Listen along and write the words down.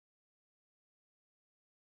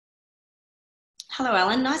Hello,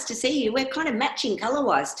 Alan. Nice to see you. We're kind of matching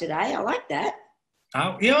colour-wise today. I like that.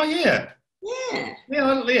 Oh, yeah, yeah. Yeah.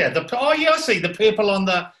 Yeah. I see the purple on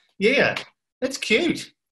the, yeah. That's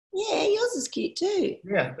cute. Yeah, yours is cute too.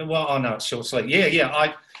 Yeah. Well, oh no, it's short sleeve.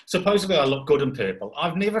 Yeah. Supposedly I look good in purple.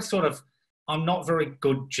 I'm not very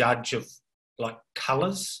good judge of like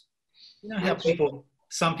colours. You know how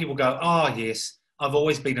some people go, oh yes, I've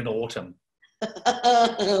always been in autumn.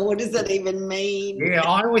 What does that even mean? Yeah,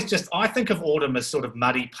 I think of autumn as sort of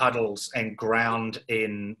muddy puddles and ground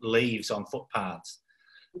in leaves on footpaths.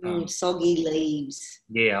 Soggy leaves.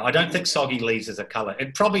 Yeah, I don't think soggy leaves is a colour.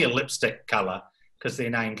 It's probably a lipstick colour because they're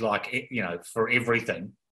named like, for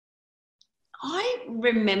everything. I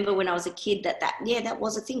remember when I was a kid that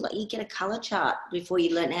was a thing. Like you get a colour chart before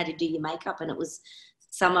you learn how to do your makeup, and it was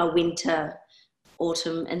summer, winter,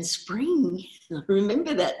 autumn and spring. I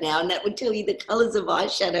remember that now, and that would tell you the colours of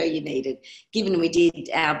eyeshadow you needed. Given we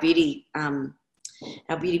did our beauty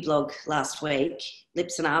blog last week,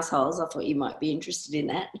 Lips and Assholes, I thought you might be interested in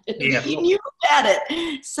that. Yeah, You knew about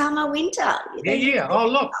it. Summer, winter. Yeah. Oh,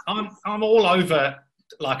 look, I'm all over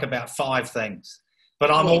like about 5 things,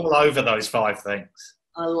 but I'm all over those 5 things.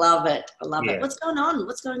 I love it. What's going on?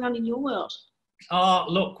 What's going on in your world? Oh,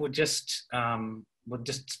 look, we're just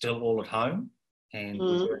still all at home, and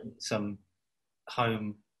we're doing some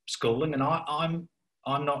home schooling, and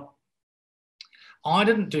I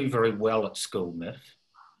didn't do very well at school, Miff.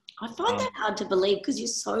 I find that hard to believe because you're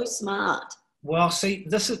so smart. Well, see,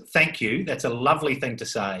 thank you. That's a lovely thing to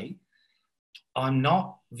say. I'm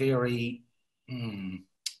not very,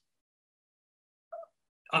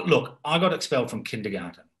 look, I got expelled from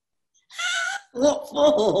kindergarten. What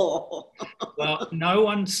for? Well, no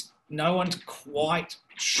one's quite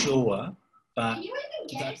sure, but Can you even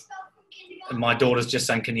get expelled from kindergarten? my daughter's just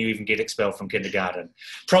saying, can you even get expelled from kindergarten?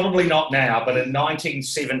 Probably not now, but in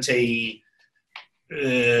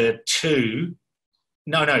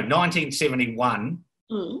 1971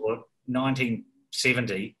 or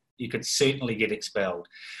 1970, you could certainly get expelled.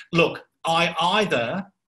 Look, I either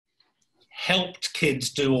helped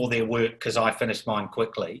kids do all their work because I finished mine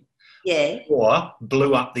quickly, or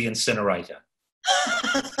blew up the incinerator.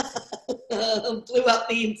 Blew up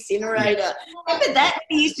the incinerator. Remember that?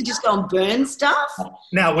 We used to just go and burn stuff.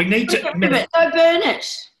 Now we need to go burn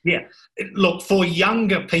it. Yeah, look, for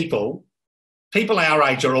younger people our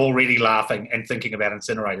age are already laughing and thinking about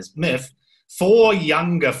incinerators. Myth, for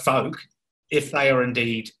younger folk, if they are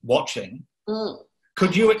indeed watching,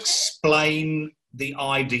 could you explain the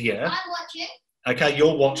idea? I'm watching. Okay,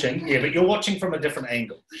 you're watching. Yeah, but you're watching from a different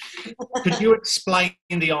angle. Could you explain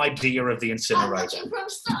the idea of the incinerator? I'm watching from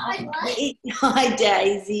sideways. Hi,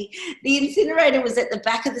 Daisy. The incinerator was at the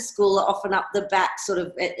back of the school, often up the back, sort of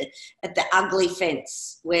at the ugly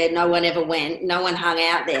fence where no one ever went. No one hung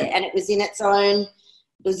out there, and it was in its own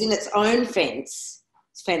fence.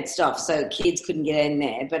 It's fenced off, so kids couldn't get in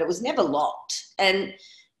there. But it was never locked, and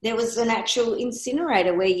there was an actual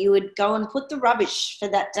incinerator where you would go and put the rubbish for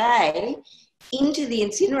that day into the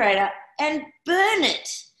incinerator and burn it,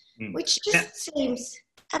 which just seems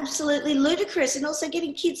absolutely ludicrous. And also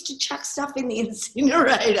getting kids to chuck stuff in the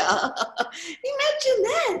incinerator. Imagine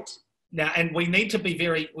that. Now, and we need to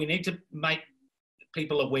make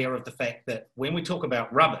people aware of the fact that when we talk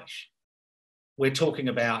about rubbish, we're talking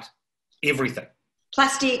about everything.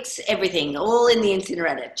 Plastics, everything, all in the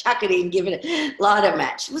incinerator. Chuck it in, give it a light a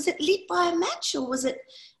match. Was it lit by a match or was it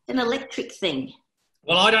an electric thing?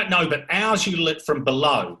 Well, I don't know, but ours you lit from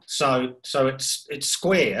below. So it's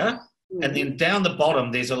square, and then down the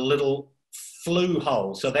bottom there's a little flue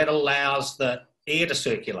hole. So that allows the air to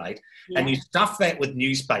circulate, and you stuff that with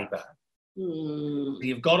newspaper.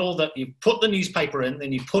 You've put the newspaper in,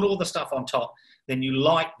 then you put all the stuff on top, then you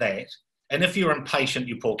light that. And if you're impatient,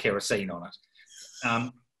 you pour kerosene on it.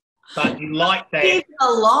 But you like that. It's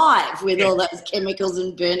alive with all those chemicals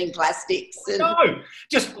and burning plastics. No,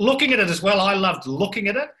 just looking at it as well. I loved looking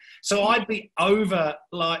at it. So I'd be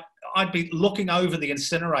looking over the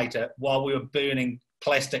incinerator while we were burning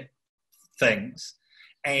plastic things,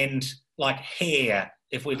 and like hair,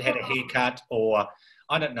 if we'd had a haircut, or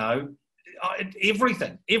I don't know,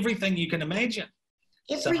 everything you can imagine.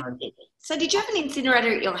 Everything. So did you have an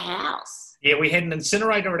incinerator at your house? Yeah, we had an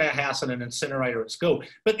incinerator at our house and an incinerator at school.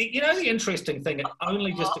 But the interesting thing, it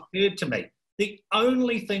only just occurred to me, the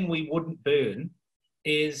only thing we wouldn't burn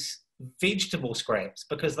is vegetable scraps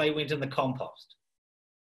because they went in the compost.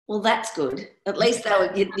 Well, that's good. At least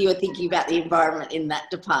you were thinking about the environment in that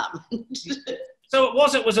department. So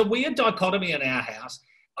it was a weird dichotomy in our house.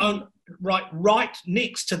 Right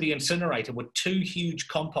next to the incinerator were 2 huge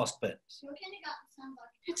compost bins. Your kindergarten sounds like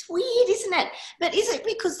It's weird, isn't it? But is it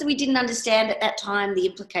because we didn't understand at that time the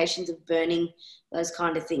implications of burning those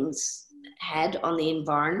kind of things had on the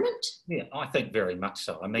environment? Yeah, I think very much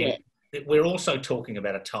so. I mean, Yeah. we're also talking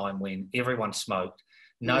about a time when everyone smoked,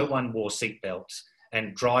 no one wore seatbelts,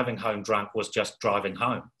 and driving home drunk was just driving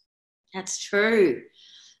home. That's true.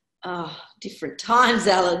 Oh, different times,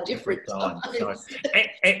 Alan, different times. So,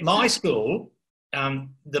 at my school,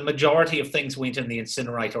 the majority of things went in the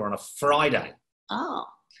incinerator on a Friday. Oh.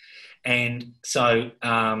 And so,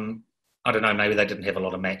 I don't know, maybe they didn't have a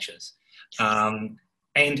lot of matches.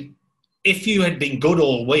 And if you had been good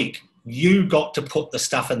all week, you got to put the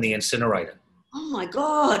stuff in the incinerator. Oh my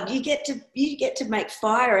God! You get to make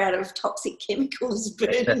fire out of toxic chemicals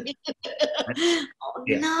burning. Oh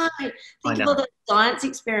Yeah. no! Think of all the science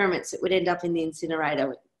experiments that would end up in the incinerator.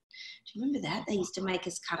 Do you remember that? They used to make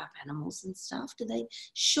us cut up animals and stuff. Do they?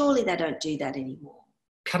 Surely they don't do that anymore.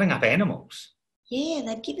 Cutting up animals? Yeah,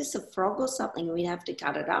 they'd give us a frog or something and we'd have to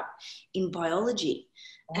cut it up in biology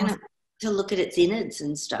and to look at its innards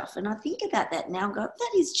and stuff. And I think about that now and go,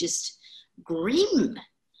 that is just grim.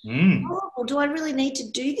 Horrible. Do I really need to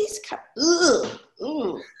do this? Ugh.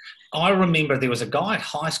 Ugh. I remember there was a guy at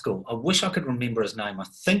high school. I wish I could remember his name. I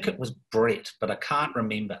think it was Brett, but I can't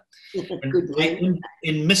remember. Good name.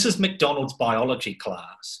 In Mrs. McDonald's biology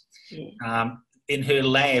class, in her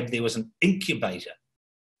lab, there was an incubator.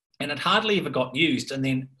 And it hardly ever got used. And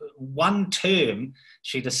then one term,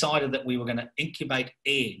 she decided that we were going to incubate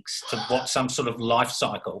eggs to watch some sort of life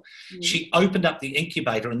cycle. She opened up the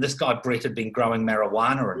incubator, and this guy, Brett, had been growing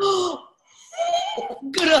marijuana in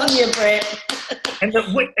it. Good on you, Brett.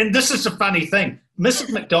 And this is a funny thing.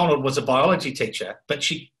 Mrs. McDonald was a biology teacher, but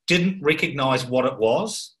she didn't recognise what it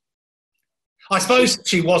was. I suppose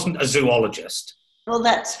she wasn't a zoologist. Well,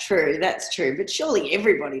 that's true. But surely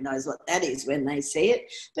everybody knows what that is when they see it.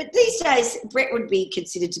 But these days, Brett would be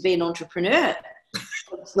considered to be an entrepreneur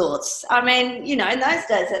of sorts. I mean, in those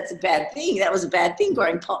days, that's a bad thing. That was a bad thing,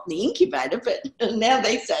 growing pot in the incubator. But now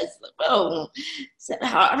these days, well,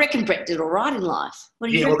 I reckon Brett did all right in life.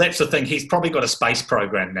 What do you reckon? Well, that's the thing. He's probably got a space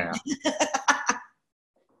program now.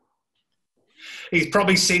 He's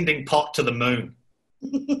probably sending pot to the moon.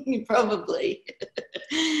 Probably.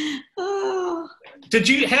 Oh.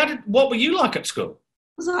 What were you like at school?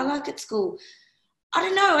 What was I like at school? I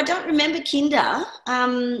don't know. I don't remember kinder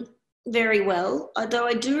very well, although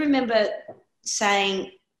I do remember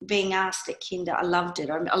being asked at kinder. I loved it.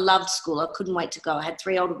 I loved school. I couldn't wait to go. I had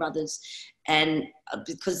 3 older brothers, and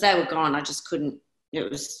because they were gone, I just couldn't. It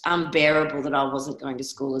was unbearable that I wasn't going to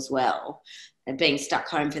school as well and being stuck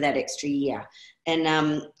home for that extra year. And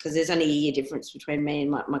because there's only a year difference between me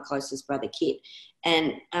and my closest brother, Kit.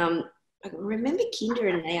 And I remember kinder,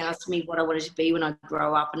 and they asked me what I wanted to be when I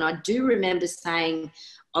grow up. And I do remember saying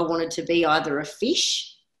I wanted to be either a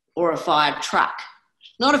fish or a fire truck.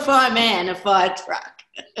 Not a fireman, a fire truck.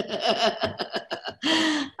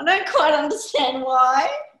 I don't quite understand why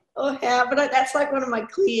or how, but that's like one of my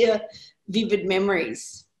clear, vivid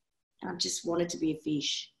memories. I just wanted to be a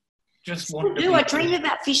fish. I dream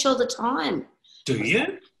about fish all the time. Do you?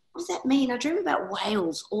 What does that mean? I dream about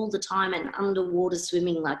whales all the time and underwater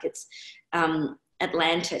swimming like it's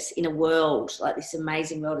Atlantis in a world, like this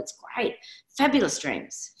amazing world. It's great. Fabulous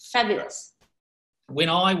dreams. Fabulous. When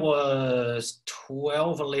I was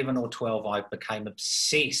 11 or 12, I became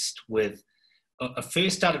obsessed with... I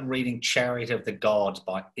first started reading Chariot of the Gods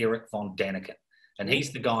by Eric von Däniken. And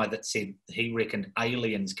he's the guy that said he reckoned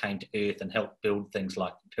aliens came to Earth and helped build things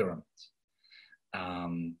like the pyramids.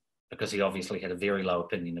 Because he obviously had a very low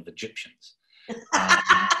opinion of Egyptians.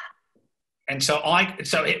 And so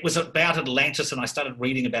it was about Atlantis, and I started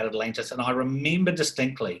reading about Atlantis, and I remember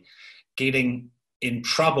distinctly getting in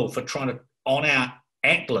trouble for trying to, on our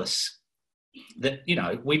atlas, that,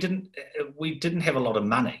 we didn't have a lot of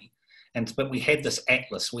money, but we had this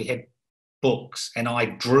atlas, we had books, and I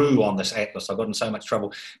drew on this atlas. I got in so much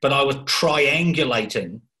trouble, but I was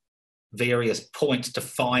triangulating various points to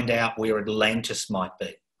find out where Atlantis might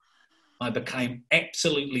be. I became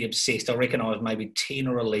absolutely obsessed. I reckon I was maybe 10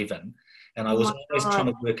 or 11, and I was always trying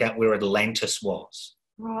to work out where Atlantis was.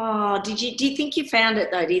 Oh, do you think you found it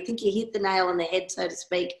though? Do you think you hit the nail on the head, so to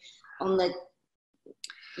speak, on the...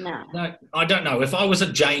 No, I don't know. If I was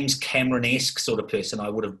a James Cameron-esque sort of person, I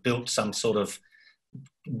would have built some sort of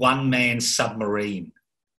one-man submarine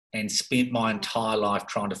and spent my entire life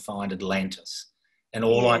trying to find Atlantis. And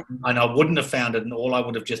I wouldn't have found it, and all I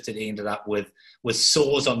would have just ended up with was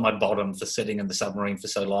sores on my bottom for sitting in the submarine for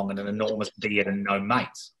so long, and an enormous beard and no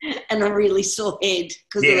mates. And a really sore head.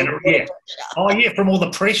 From all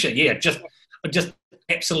the pressure. Yeah, just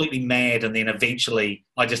absolutely mad, and then eventually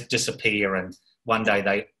I just disappear, and one day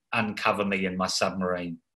they uncover me in my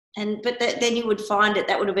submarine. But then you would find it.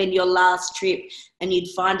 That would have been your last trip, and you'd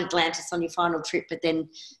find Atlantis on your final trip. But then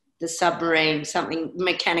the submarine, something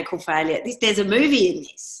mechanical failure. There's a movie in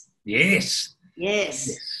this. Yes.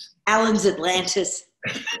 Yes. Alan's Atlantis.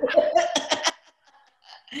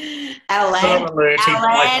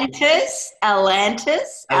 Atlantis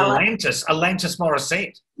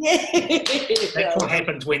Morissette. That's what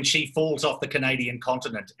happens when she falls off the Canadian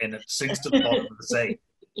continent and it sinks to the bottom of the sea.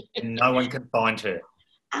 And no one can find her.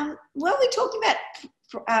 Well, we're talking about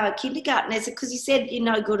kindergarten. Is it because you said you're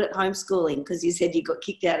no good at homeschooling? Because you said you got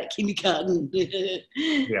kicked out at kindergarten.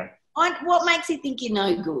 Yeah. What makes you think you're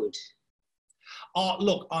no good? Oh,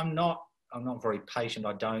 look, I'm not very patient.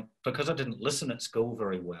 Because I didn't listen at school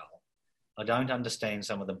very well. I don't understand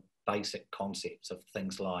some of the basic concepts of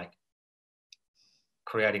things like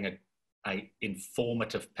creating a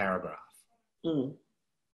informative paragraph, and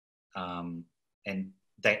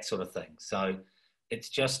that sort of thing. So it's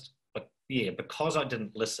just, because I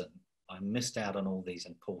didn't listen, I missed out on all these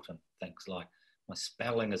important things, like my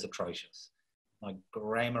spelling is atrocious, my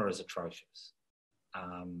grammar is atrocious.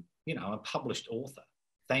 I'm a published author.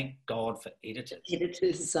 Thank God for editors.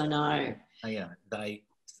 Editors, I know. Yeah,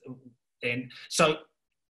 and so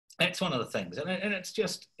that's one of the things, and it's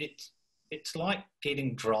just it's like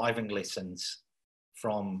getting driving lessons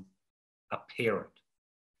from a parent.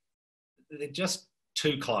 They're just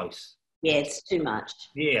too close. Yeah, it's too much.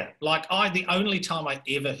 Yeah, like the only time I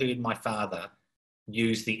ever heard my father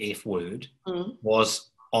use the F word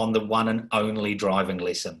was on the one and only driving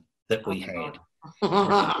lesson that we had.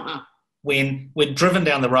 When we'd driven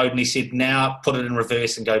down the road and he said, now put it in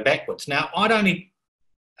reverse and go backwards. Now, I'd only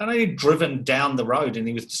driven down the road and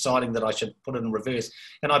he was deciding that I should put it in reverse,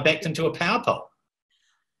 and I backed into a power pole.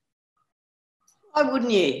 Why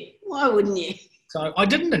wouldn't you? So I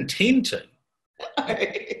didn't intend to.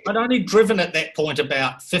 I'd only driven at that point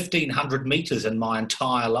about 1,500 metres in my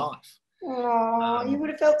entire life. Oh, you would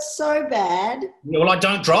have felt so bad. Well, I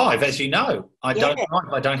don't drive, as you know. I don't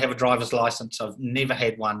drive. I don't have a driver's licence. I've never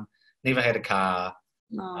had one, never had a car.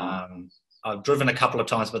 No. I've driven a couple of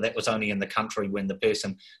times, but that was only in the country when the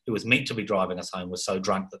person who was meant to be driving us home was so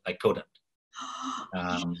drunk that they couldn't. You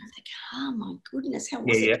drove the car, my goodness. How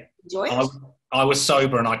was it? Enjoy it? I was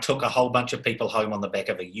sober and I took a whole bunch of people home on the back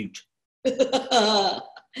of a ute.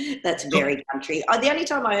 That's very country. The only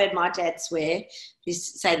time I heard my dad swear,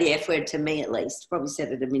 say the F word to me at least, probably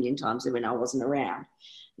said it a million times when I wasn't around,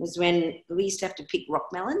 was when we used to have to pick rock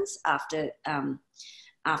melons after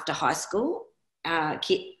high school.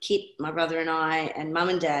 Kit, my brother and I, and mum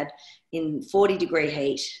and dad, in 40-degree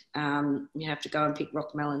heat, you have to go and pick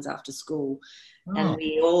rock melons after school. Oh. And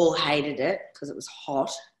we all hated it because it was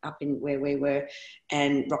hot up in where we were,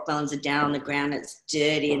 and rock melons are down on the ground. It's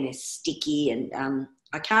dirty and they're sticky, and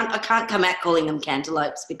I can't come out calling them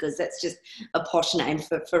cantaloupes because that's just a posh name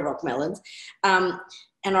for rock melons. And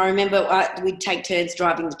I remember we'd take turns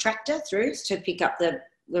driving the tractor through to pick up the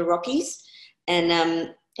rockies,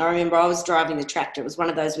 and I remember I was driving the tractor. It was one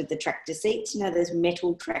of those with the tractor seats, those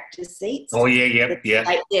metal tractor seats. Oh, yeah.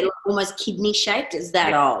 They're almost kidney shaped. It's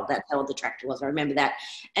that old. That's how old the tractor was. I remember that.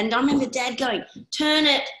 And I remember Dad going, turn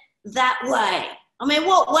it that way. I mean,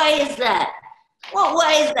 what way is that? What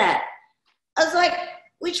way is that? I was like,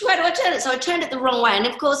 which way do I turn it? So I turned it the wrong way. And,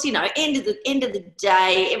 of course, end of the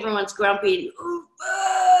day, everyone's grumpy. And,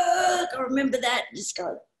 I remember that. Just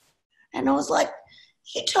go. And I was like,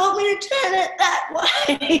 he told me to turn it that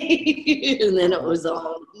way. And then it was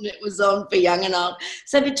on. It was on for young and old.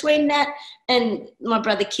 So between that and my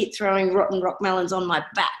brother Kit throwing rotten rock melons on my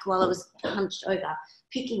back while I was hunched over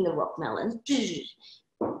picking the rock melons,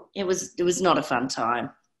 it was not a fun time.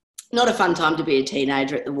 Not a fun time to be a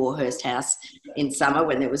teenager at the Warhurst house in summer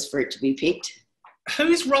when there was fruit to be picked.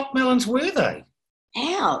 Whose rock melons were they?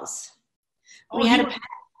 Ours. Oh, We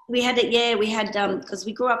had because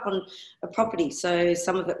we grew up on a property, so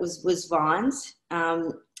some of it was vines,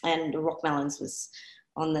 and the rock melons was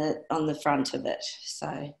on the front of it.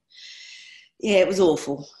 So yeah, it was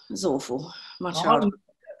awful. It was awful. My childhood.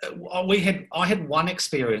 I had one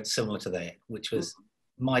experience similar to that, which was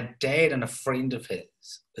my dad and a friend of his.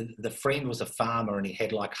 The friend was a farmer, and he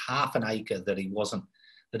had like half an acre that he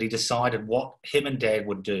decided what him and Dad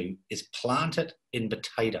would do is plant it in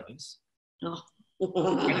potatoes. Oh.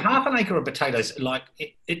 And half an acre of potatoes, like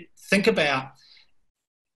think about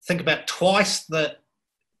twice the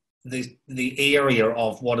area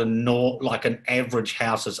of what like an average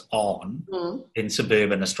house is on in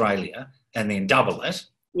suburban Australia, and then double it.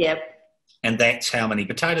 Yep. And that's how many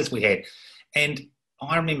potatoes we had. And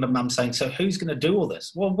I remember Mum saying, "So who's going to do all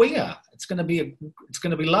this?" Well, we are. It's going to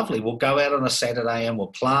be lovely. We'll go out on a Saturday and we'll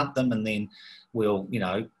plant them, and then we'll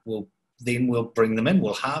bring them in.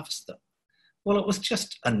 We'll harvest them. Well, it was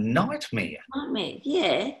just a nightmare. Nightmare,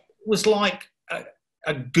 yeah. It was like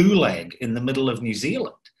a gulag in the middle of New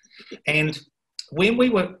Zealand. And when we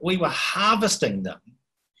were harvesting them,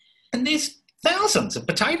 and there's thousands of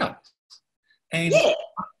potatoes, and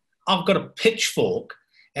I've got a pitchfork,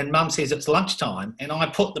 and Mum says it's lunchtime, and I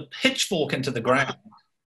put the pitchfork into the ground,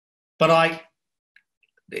 but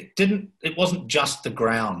it wasn't just the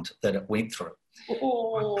ground that it went through.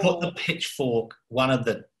 Oh. I put the pitchfork, one of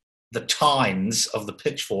the tines of the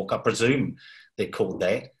pitchfork, I presume they're called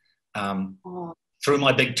that, through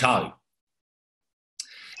my big toe.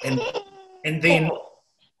 And then,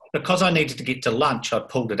 because I needed to get to lunch, I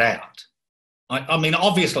pulled it out. I mean,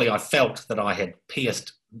 obviously I felt that I had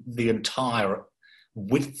pierced the entire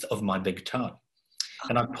width of my big toe.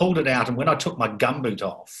 And I pulled it out, and when I took my gumboot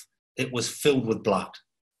off, it was filled with blood.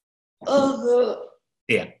 Oh.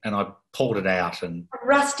 Yeah, and I pulled it out. And a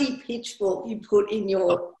rusty pitchfork you put in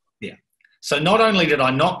your... Yeah. So not only did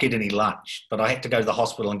I not get any lunch, but I had to go to the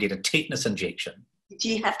hospital and get a tetanus injection. Did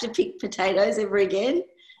you have to pick potatoes ever again?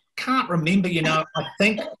 Can't remember,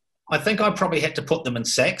 I think I probably had to put them in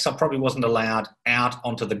sacks. I probably wasn't allowed out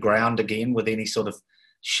onto the ground again with any sort of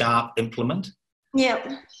sharp implement.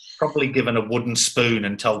 Yeah. Probably given a wooden spoon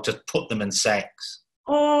and told to put them in sacks.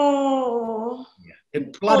 Oh. Yeah.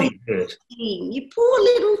 It bloody hurt. You poor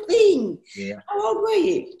little thing. Yeah. How old were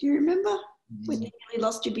you? Do you remember when you nearly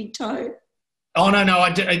lost your big toe? Oh, no,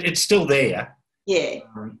 it's still there. Yeah.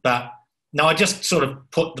 But, no, I just sort of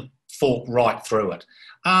put the fork right through it.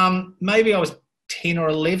 Maybe I was 10 or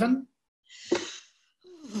 11.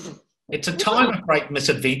 It's a time of great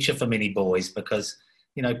misadventure for many boys because,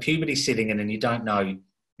 puberty's setting in and you don't know,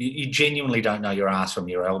 you genuinely don't know your ass from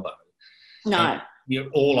your elbow. No. And you're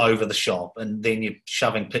all over the shop and then you're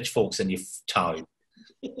shoving pitchforks in your toe. Why did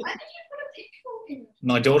you put a pitchfork in?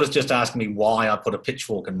 My daughter's just asked me why I put a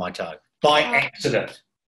pitchfork in my toe. By accident.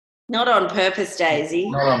 Not on purpose, Daisy.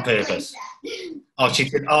 Not on purpose. Oh, she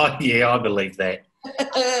said, oh, yeah, I believe that.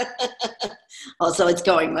 Oh, so it's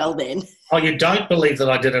going well then. Oh, you don't believe that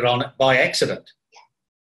I did it by accident?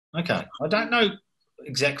 Yeah. Okay. I don't know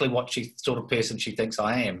exactly what sort of person she thinks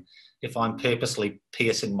I am if I'm purposely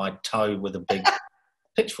piercing my toe with a big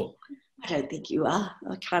pitchfork. I don't think you are.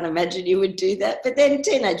 I can't imagine you would do that. But then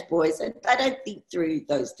teenage boys, they don't think through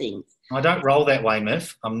those things. I don't roll that way,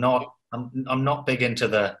 Miff. I'm not big into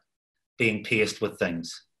the being pierced with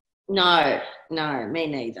things. No, me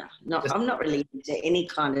neither. I'm not really into any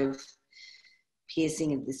kind of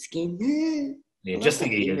piercing of the skin. Yeah, just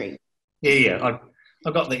the earrings. Yeah.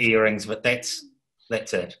 I got the earrings, but that's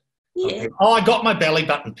it. Yeah. Oh, I got my belly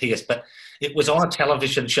button pierced, but it was on a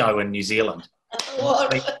television show in New Zealand.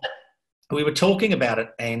 What? We were talking about it,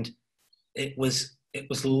 and it was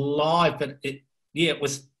live, but I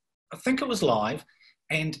think it was live,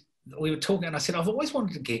 and we were talking, and I said, I've always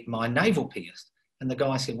wanted to get my navel pierced. And the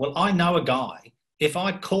guy said, well, I know a guy. If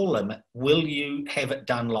I call him, will you have it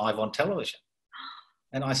done live on television?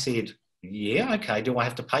 And I said, yeah, okay. Do I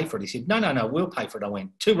have to pay for it? He said, no, we'll pay for it. I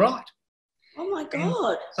went, too right. Oh, my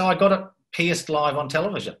God. And so I got it pierced live on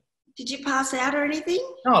television. Did you pass out or anything?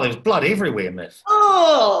 Oh, there was blood everywhere, Miff.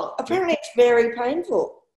 Oh, apparently it's very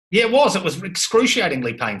painful. Yeah, it was. It was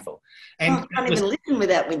excruciatingly painful. And I can't even listen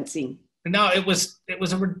without wincing. No, it was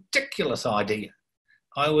a ridiculous idea.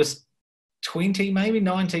 I was 20, maybe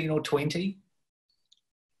 19 or 20.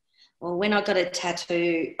 Well, when I got a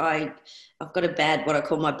tattoo, I've got what I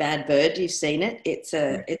call my bad bird. You've seen it. It's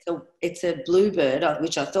a bluebird,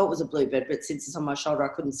 which I thought was a bluebird, but since it's on my shoulder,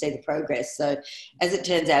 I couldn't see the progress. So, as it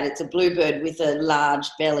turns out, it's a bluebird with a large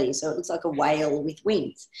belly. So it looks like a whale with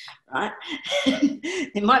wings, right?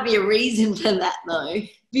 There might be a reason for that though,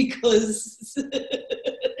 because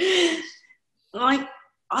I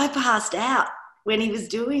passed out when he was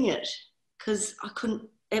doing it because I couldn't.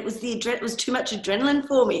 It was it was too much adrenaline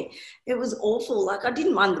for me. It was awful. Like, I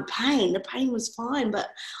didn't mind the pain. The pain was fine, but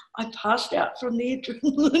I passed out from the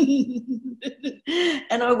adrenaline.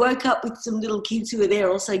 And I woke up with some little kids who were there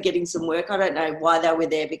also getting some work. I don't know why they were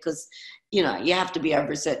there because, you have to be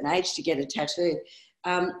over a certain age to get a tattoo.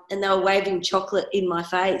 And they were waving chocolate in my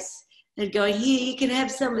face. They'd go, here, you can have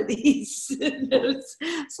some of this.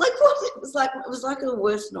 It's like, what? It was like the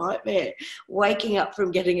worst nightmare, waking up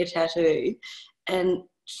from getting a tattoo and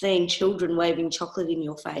seeing children waving chocolate in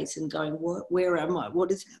your face and going, where am I?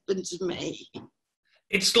 What has happened to me?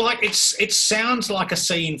 It's like it sounds like a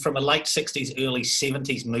scene from a late 60s, early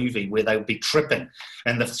 70s movie where they would be tripping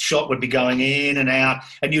and the shot would be going in and out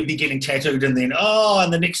and you'd be getting tattooed and then,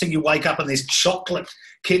 and the next thing you wake up and there's chocolate,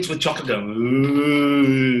 kids with chocolate going,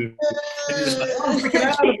 ooh. And you're just like, I'm freaking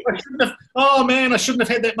out. I shouldn't have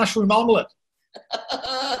had that mushroom omelette.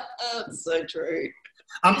 So true.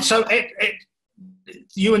 So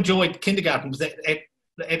you enjoyed kindergarten. Was that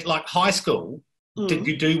at like high school, did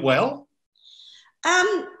you do well?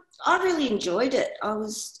 I really enjoyed it.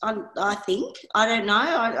 I think, I don't know.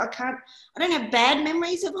 I don't have bad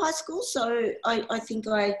memories of high school. So I think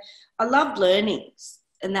I loved learning,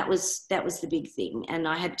 and that was the big thing. And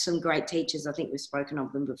I had some great teachers. I think we've spoken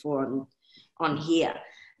of them before on here.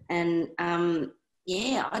 And,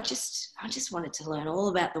 I just wanted to learn all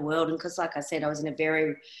about the world. And because, like I said, I was in a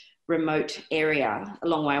very remote area, a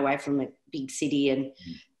long way away from a big city and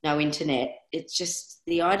no internet. It's just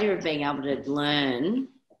the idea of being able to learn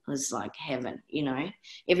was like heaven, you know.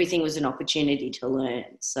 Everything was an opportunity to learn.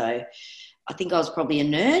 So I think I was probably a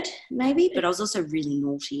nerd maybe, but I was also really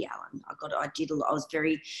naughty, Alan. I was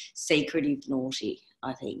very secretive naughty,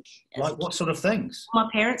 I think. Like what sort of things? My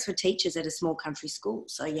parents were teachers at a small country school,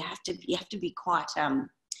 so you have to be quite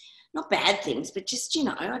not bad things, but just, you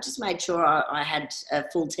know, I just made sure I had a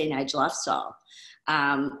full teenage lifestyle,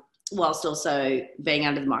 whilst also being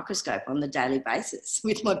under the microscope on the daily basis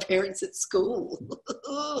with my parents at school.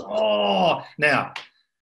 Now,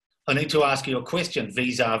 I need to ask you a question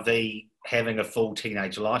vis-a-vis having a full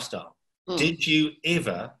teenage lifestyle. Did you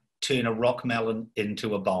ever turn a rock melon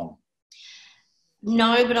into a bong?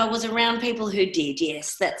 No, but I was around people who did,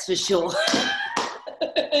 yes, that's for sure.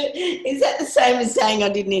 Is that the same as saying I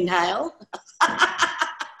didn't inhale?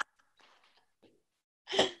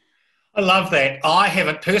 I love that. I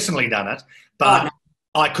haven't personally done it, but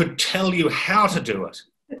I could tell you how to do it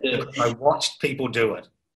because I watched people do it.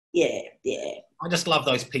 Yeah. I just love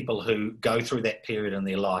those people who go through that period in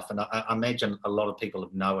their life. And I imagine a lot of people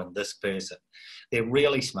have known this person. They're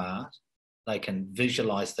really smart. They can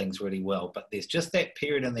visualize things really well, but there's just that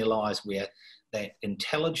period in their lives where that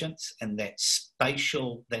intelligence and that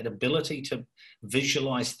that ability to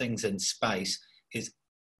visualize things in space is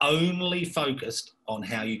only focused on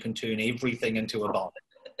how you can turn everything into a bomb.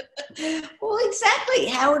 Well, exactly.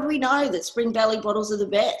 How would we know that Spring Valley bottles are the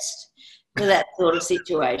best for that sort of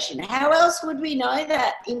situation? How else would we know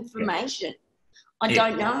that information? I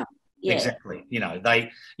don't know. Yeah. Exactly. You know,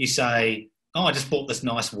 you say, I just bought this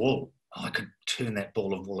nice wool. I could turn that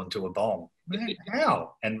ball of wool into a bomb.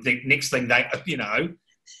 How? And the next thing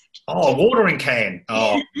a watering can.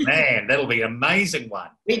 Oh man, that'll be an amazing one.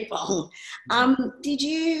 Big bomb. Were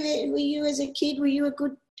you as a kid, were you a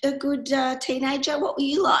good teenager? What were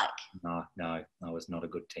you like? No, I was not a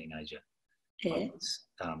good teenager. Yeah. I was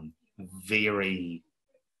very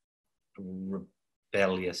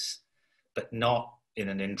rebellious, but not in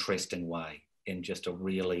an interesting way, in just a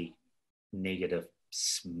really negative,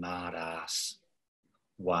 smart ass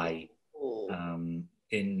way.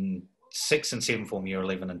 In 6th and 7th form, year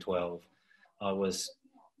 11 and 12, I was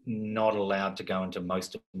not allowed to go into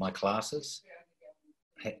most of my classes.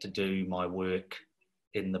 I had to do my work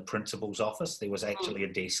in the principal's office. There was actually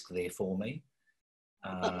a desk there for me.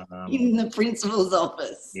 In the principal's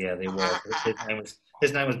office? Yeah, there was.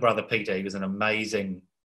 His name was Brother Peter. He was an amazing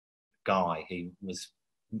guy.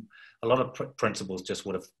 A lot of principals just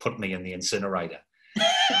would have put me in the incinerator.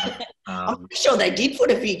 I'm sure they did put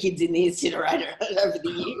a few kids in the incinerator over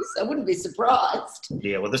the years. I wouldn't be surprised.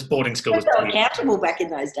 Yeah, well, this boarding school was pretty accountable back in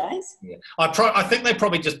those days. Yeah, I think they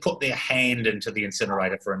probably just put their hand into the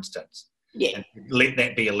incinerator, for instance. Yeah. And let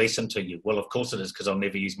that be a lesson to you. Well, of course it is, because I'll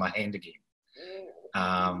never use my hand again.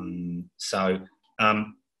 So I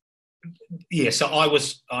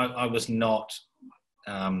was not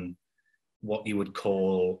what you would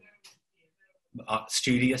call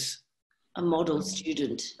studious. A model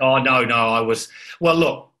student. Oh, no, I was... Well,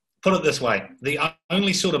 look, put it this way. The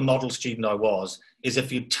only sort of model student I was is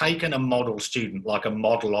if you'd taken a model student, like a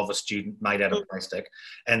model of a student made out of plastic,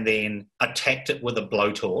 and then attacked it with a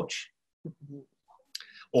blowtorch,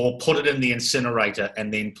 or put it in the incinerator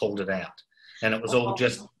and then pulled it out. And it was all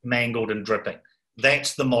just mangled and dripping.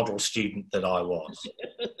 That's the model student that I was.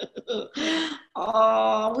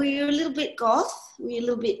 Oh, were you a little bit goth? Were you a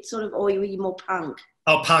little bit sort of, or were you more punk?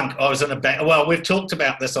 Oh, punk. I was in a band. Well, we've talked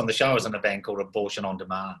about this on the show. I was in a band called Abortion on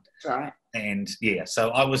Demand. Right. And yeah, so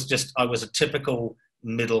I was a typical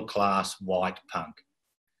middle-class white punk.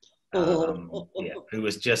 Who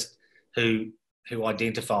was just, who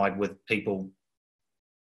identified with people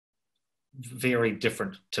very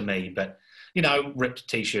different to me, but, you know, ripped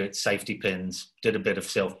T-shirts, safety pins, did a bit of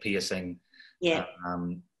self-piercing, Yeah.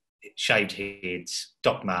 Shaved heads,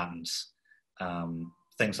 Doc Martens,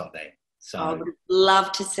 things like that. So I would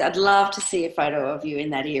love to see. I'd love to see a photo of you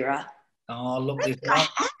in that era. oh look, there's I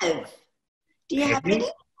have. Do you have any?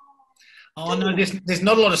 Oh no, there's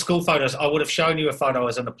not a lot of school photos. I would have shown you a photo I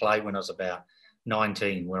was in a play when I was about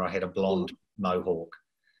 19, where I had a blonde mohawk.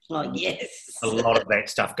 Oh yes. A lot of that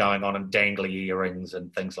stuff going on, and dangly earrings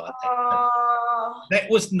and things like that. Oh. That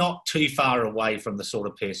was not too far away from the sort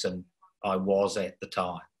of person I was at the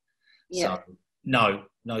time. Yeah. So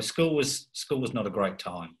no, school was not a great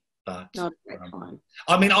time. But Not a great time.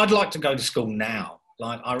 I mean, I'd like to go to school now.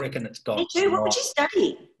 Like, I reckon it's got. Me too. What would you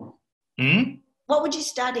study? What would you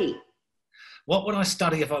study? What would I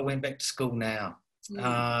study if I went back to school now?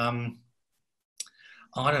 I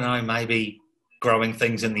don't know, maybe growing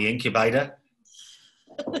things in the incubator.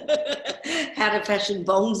 How to fashion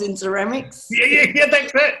bongs in ceramics. Yeah,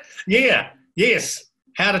 that's it. Yeah, yes.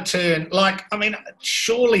 How to turn, like, I mean,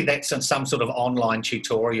 surely that's some sort of online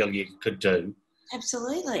tutorial you could do.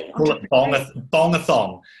 Absolutely. Call it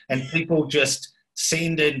bongathon, and people just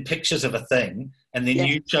send in pictures of a thing, and then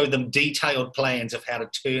you show them detailed plans of how to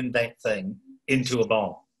turn that thing into a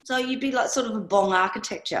bong. So you'd be like sort of a bong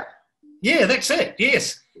architecture. Yeah, that's it.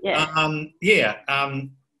 Yes. Yeah.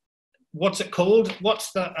 What's it called?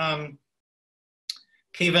 What's the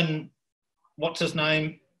Kevin? What's his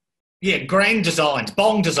name? Yeah, grand designs,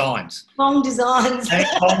 bong designs. Bong designs.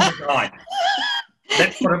 Bong design.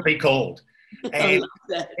 That's what it'd be called. And,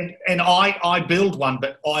 I build one,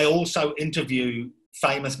 but I also interview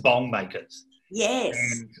famous bong makers. Yes.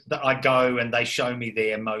 And I go and they show me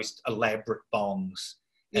their most elaborate bongs.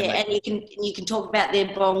 And you can talk about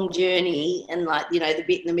their bong journey, and like, you know, the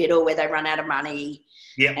bit in the middle where they run out of money.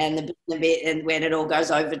 Yeah. And the bit and when it all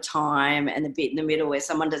goes over time, and the bit in the middle where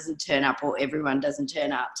someone doesn't turn up or everyone doesn't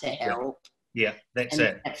turn up to help. Yeah, that's and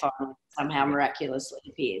it. That finally somehow miraculously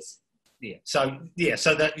appears. Yeah. So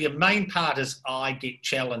that your main part is I get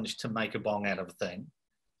challenged to make a bong out of a thing,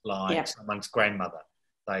 like someone's grandmother.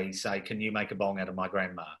 They say, "Can you make a bong out of my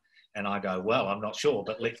grandma?" And I go, "Well, I'm not sure,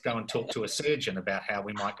 but let's go and talk to a surgeon about how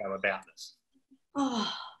we might go about this."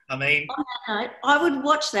 Oh, I mean, on that note, I would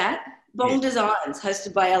watch that. Bong Designs,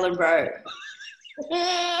 hosted by Ellen Bro.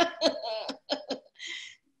 I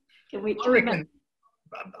reckon.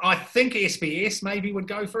 I think SBS maybe would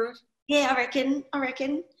go for it. Yeah, I reckon.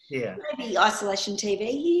 Yeah. Maybe Isolation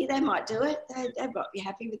TV. Yeah, they might do it. They might be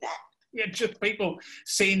happy with that. Yeah, just people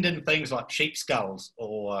send in things like sheep skulls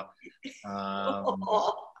or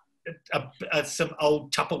some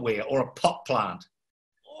old Tupperware or a pot plant.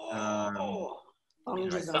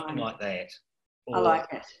 Something like that. Or, I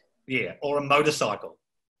like it. Yeah, or a motorcycle.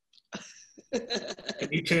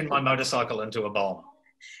 Can you turn my motorcycle into a bomb?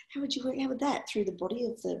 How would you work out with that? Through the body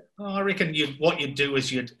of the... Oh, I reckon what you'd do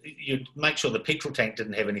is you'd make sure the petrol tank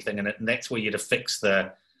didn't have anything in it, and that's where you'd affix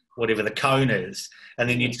the whatever the cone is, and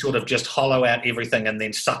then you'd sort of just hollow out everything and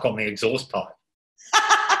then suck on the exhaust pipe.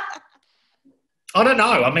 I don't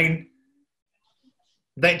know. I mean,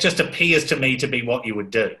 that just appears to me to be what you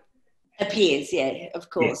would do. Appears, yeah, of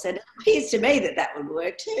course. Yeah. And it appears to me that would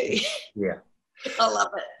work too. Yeah. I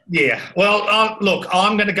love it. Yeah. Well, look,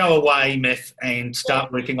 I'm going to go away, Myth, and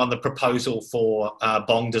start working on the proposal for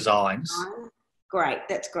bong designs. Great.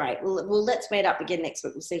 That's great. Well, let's meet up again next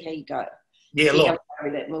week. We'll see how you go. Yeah, look.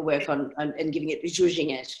 We'll work on and giving it,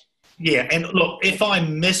 zhuzhing it. Yeah, and look, if I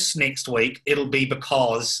miss next week, it'll be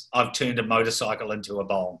because I've turned a motorcycle into a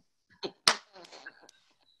bong.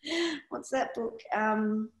 What's that book?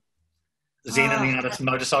 Zen and the Artist's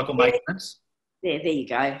Motorcycle Maintenance. There you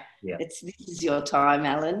go. Yeah. This is your time,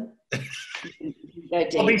 Alan. Go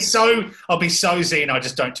deep. I'll be so zen. I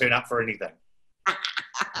just don't turn up for anything.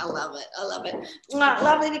 I love it.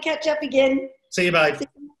 Lovely to catch up again. See you, babe. See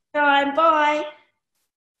you next time. Bye.